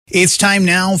It's time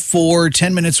now for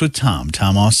 10 Minutes with Tom.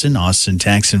 Tom Austin, Austin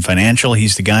Tax and Financial.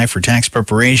 He's the guy for tax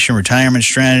preparation, retirement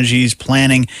strategies,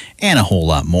 planning, and a whole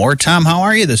lot more. Tom, how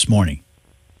are you this morning?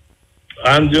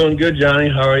 I'm doing good, Johnny.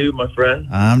 How are you, my friend?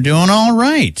 I'm doing all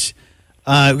right.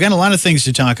 We've got a lot of things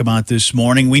to talk about this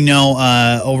morning. We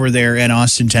know over there at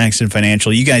Austin Tax and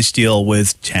Financial, you guys deal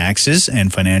with taxes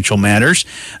and financial matters.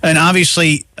 And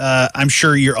obviously, I'm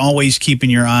sure you're always keeping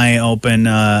your eye open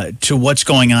to what's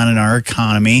going on in our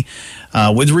economy.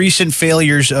 With recent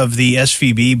failures of the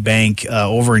SVB Bank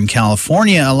over in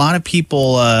California, a lot of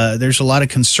people, there's a lot of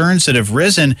concerns that have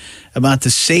risen about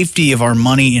the safety of our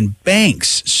money in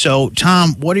banks. So,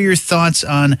 Tom, what are your thoughts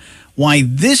on why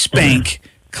this bank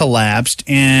collapsed,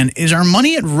 and is our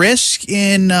money at risk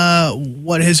in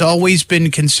what has always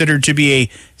been considered to be a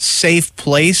safe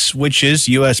place, which is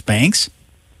U.S. banks?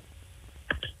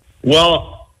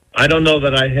 Well, I don't know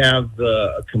that I have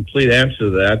a complete answer to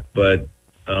that, but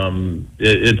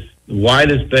it's why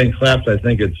this bank collapsed. I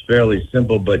think it's fairly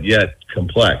simple, but yet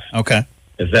complex. Okay.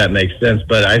 If that makes sense.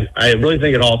 But I really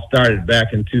think it all started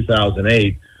back in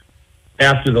 2008.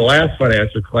 After the last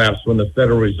financial collapse, when the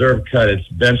Federal Reserve cut its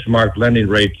benchmark lending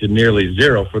rate to nearly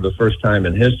zero for the first time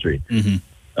in history,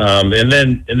 and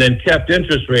then kept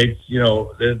interest rates,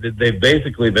 they've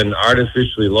basically been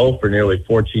artificially low for nearly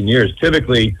 14 years.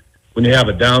 Typically, when you have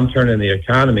a downturn in the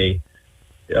economy,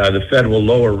 the Fed will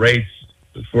lower rates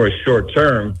for a short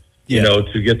term,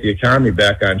 to get the economy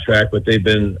back on track, but they've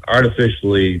been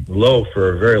artificially low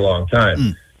for a very long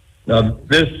time. Now,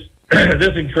 this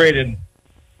had created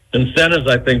incentives,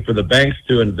 I think, for the banks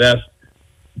to invest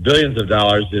billions of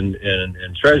dollars in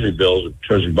Treasury bills,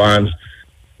 Treasury bonds,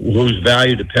 whose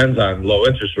value depends on low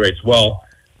interest rates. Well,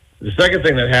 the second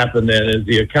thing that happened then is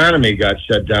the economy got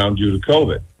shut down due to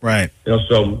COVID. Right.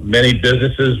 So many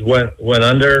businesses went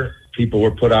under, people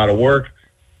were put out of work,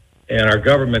 and our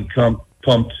government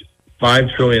pumped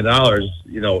 $5 trillion,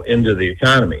 into the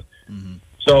economy.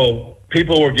 So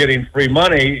people were getting free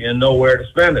money and nowhere to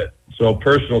spend it. So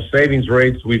personal savings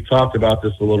rates, we've talked about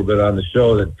this a little bit on the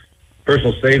show, that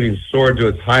personal savings soared to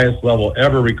its highest level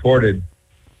ever recorded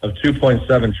of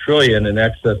 $2.7 trillion in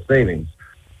excess savings.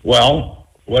 Well,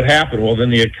 what happened? Well,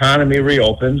 then the economy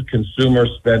reopened, consumer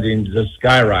spending just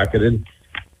skyrocketed.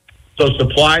 So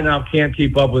supply now can't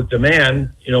keep up with demand,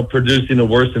 producing the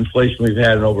worst inflation we've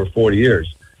had in over 40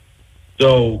 years.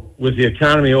 So with the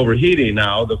economy overheating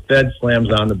now, the Fed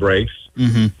slams on the brakes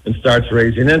and starts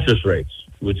raising interest rates,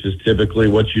 which is typically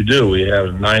what you do. We have a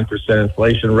 9%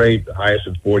 inflation rate, the highest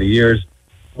in 40 years.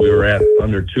 We were at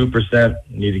under 2%.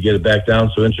 We need to get it back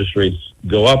down, so interest rates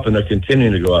go up, and they're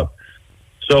continuing to go up.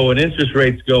 So when interest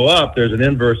rates go up, there's an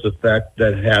inverse effect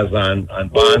that has on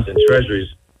bonds and treasuries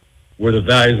where the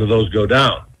values of those go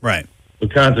down. Right. So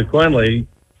consequently,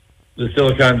 the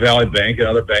Silicon Valley Bank and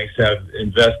other banks have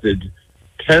invested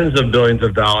tens of billions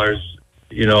of dollars,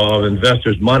 of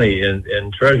investors' money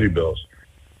in treasury bills.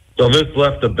 So this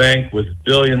left the bank with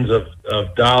billions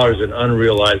of dollars in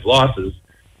unrealized losses.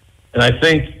 And I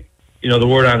think, the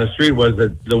word on the street was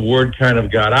that the word kind of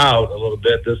got out a little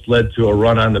bit. This led to a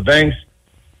run on the banks.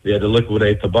 They had to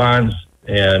liquidate the bonds.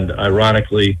 And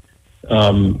ironically,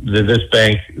 this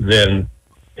bank then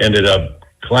ended up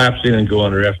collapsing and go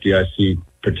under FDIC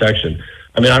protection.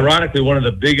 I mean, ironically, one of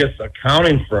the biggest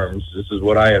accounting firms, this is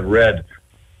what I had read,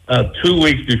 2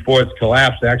 weeks before its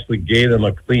collapse, actually gave them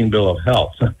a clean bill of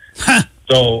health.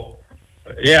 So,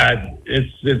 yeah,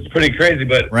 it's pretty crazy,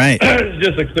 but right. It's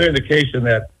just a clear indication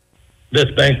that this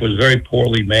bank was very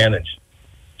poorly managed.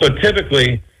 So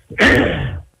typically,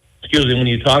 when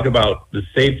you talk about the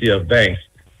safety of banks,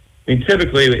 I mean,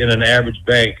 typically in an average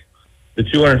bank, the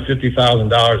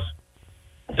 $250,000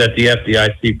 that the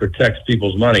FDIC protects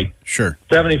people's money, sure,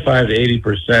 75 to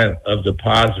 80% of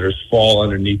depositors fall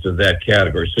underneath of that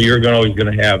category. So you're always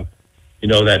going to have,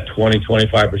 that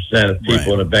 20-25% of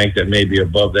people in a bank that may be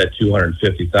above that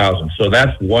 250,000. So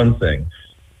that's one thing.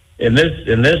 In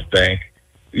this bank,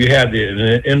 you had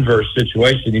the inverse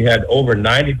situation. You had over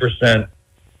 90%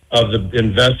 of the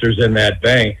investors in that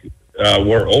bank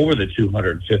were over the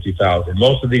 250,000.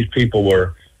 Most of these people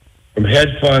were from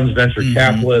hedge funds, venture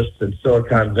capitalists, and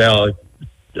Silicon Valley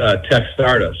tech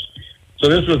startups. So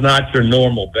this was not your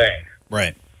normal bank.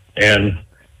 Right. And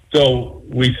so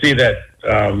we see that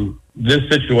this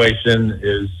situation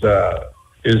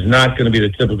is not going to be the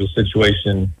typical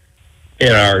situation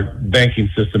in our banking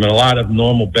system. And a lot of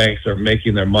normal banks are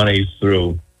making their monies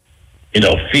through,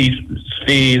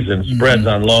 fees and spreads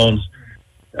on loans.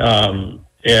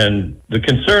 And the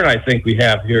concern I think we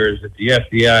have here is that the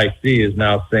FDIC is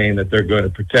now saying that they're going to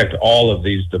protect all of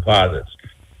these deposits.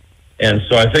 And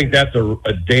so I think that's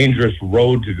a dangerous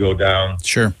road to go down.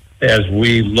 Sure. as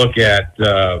we look at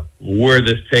where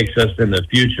this takes us in the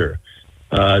future.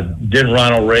 Didn't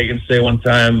Ronald Reagan say one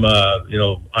time,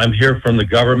 I'm here from the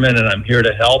government and I'm here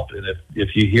to help. And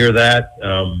if you hear that,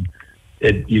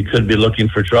 you could be looking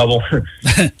for trouble.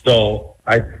 So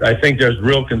I think there's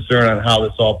real concern on how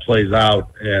this all plays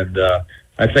out. And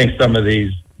I think some of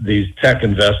these tech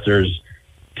investors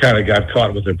kind of got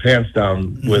caught with their pants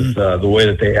down with the way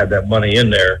that they had that money in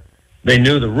there. They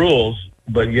knew the rules,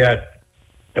 but yet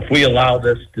if we allow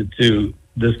this to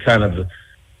this kind of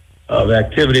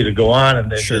activity to go on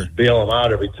and then just bail them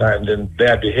out every time, then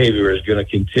bad behavior is going to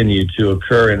continue to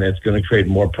occur, and it's going to create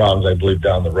more problems, I believe,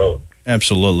 down the road.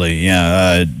 Absolutely,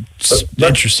 yeah.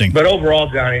 Interesting. But overall,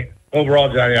 Johnny,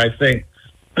 I think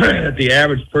that the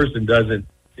average person doesn't,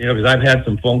 because I've had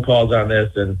some phone calls on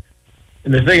this, and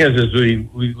the thing is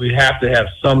we have to have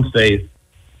some faith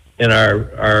in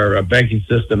our banking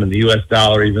system and the U.S.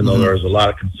 dollar, even though there's a lot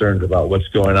of concerns about what's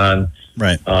going on.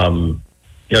 Right.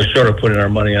 Short of putting our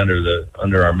money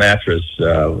under our mattress,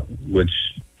 which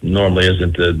normally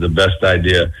isn't the best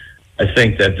idea. I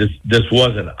think that this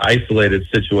was an isolated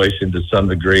situation to some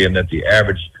degree, and that the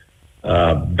average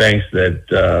banks that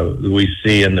we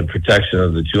see in the protection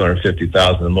of the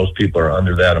 $250,000, and most people are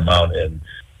under that amount, and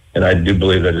I do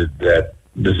believe that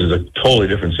this is a totally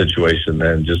different situation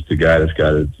than just the guy that's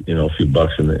got a few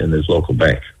bucks in his local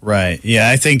bank. Right. Yeah,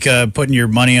 I think putting your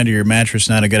money under your mattress is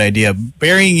not a good idea.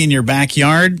 Burying in your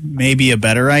backyard may be a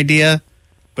better idea,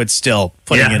 but still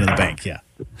putting it in the bank. Yeah.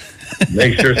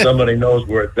 Make sure somebody knows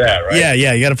where it's at, right? Yeah.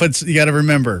 You got to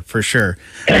remember for sure.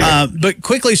 But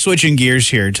quickly switching gears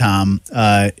here, Tom.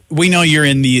 We know you're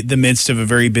in the midst of a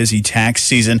very busy tax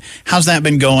season. How's that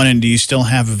been going? And do you still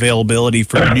have availability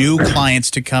for new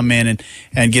clients to come in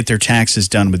and get their taxes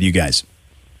done with you guys?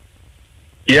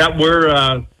 Yeah, we're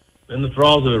in the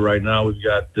throes of it right now. We've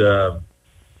got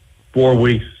 4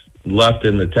 weeks left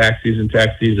in the tax season.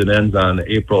 Tax season ends on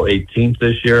April 18th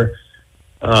this year.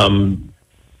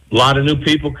 A lot of new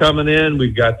people coming in.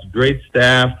 We've got great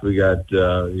staff. We got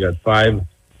 5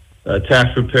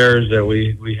 tax preparers that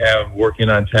we have working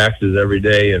on taxes every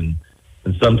day, and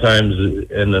sometimes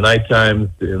in the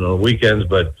nighttime, weekends.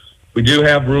 But we do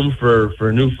have room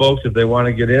for new folks if they want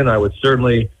to get in. I would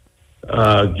certainly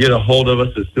get a hold of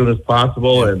us as soon as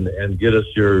possible and get us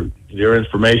your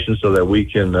information so that we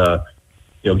can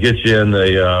get you in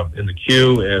the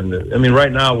queue. And I mean,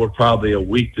 right now we're probably a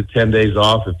week to 10 days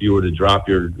off if you were to drop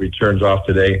your returns off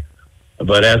today.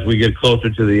 But as we get closer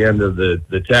to the end of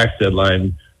the tax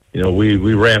deadline,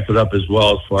 we ramp it up as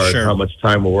well as far as how much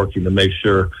time we're working to make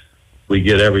sure we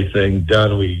get everything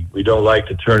done. We don't like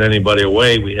to turn anybody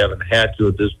away. We haven't had to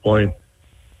at this point.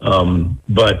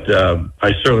 But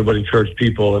I certainly would encourage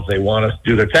people, if they want us to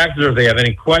do their taxes or if they have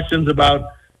any questions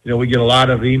about, we get a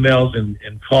lot of emails and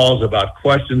calls about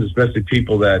questions, especially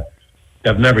people that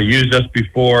have never used us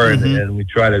before, and we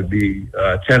try to be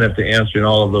attentive to answering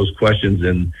all of those questions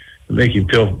and making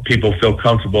people feel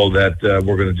comfortable that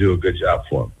we're going to do a good job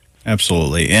for them.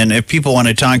 Absolutely. And if people want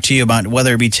to talk to you about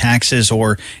whether it be taxes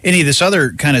or any of this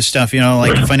other kind of stuff,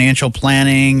 like financial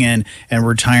planning and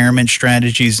retirement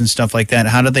strategies and stuff like that,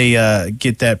 how do they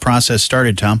get that process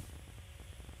started, Tom?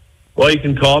 Well, you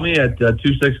can call me at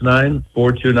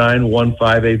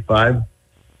 269-429-1585.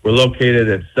 We're located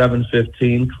at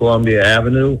 715 Columbia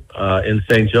Avenue in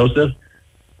St. Joseph.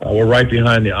 We're right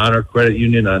behind the Honor Credit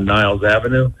Union on Niles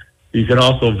Avenue. You can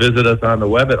also visit us on the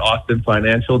web at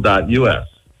austinfinancial.us.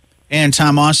 And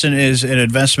Tom Austin is an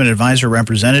investment advisor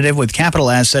representative with Capital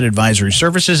Asset Advisory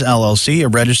Services, LLC, a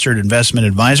registered investment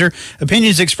advisor.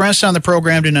 Opinions expressed on the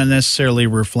program do not necessarily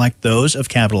reflect those of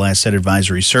Capital Asset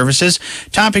Advisory Services.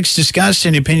 Topics discussed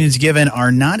and opinions given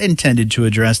are not intended to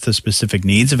address the specific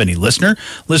needs of any listener.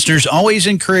 Listeners always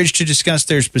encouraged to discuss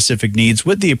their specific needs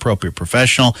with the appropriate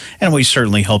professional, and we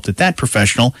certainly hope that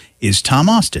professional is Tom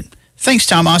Austin. Thanks,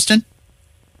 Tom Austin.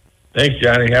 Thanks,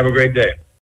 Johnny. Have a great day.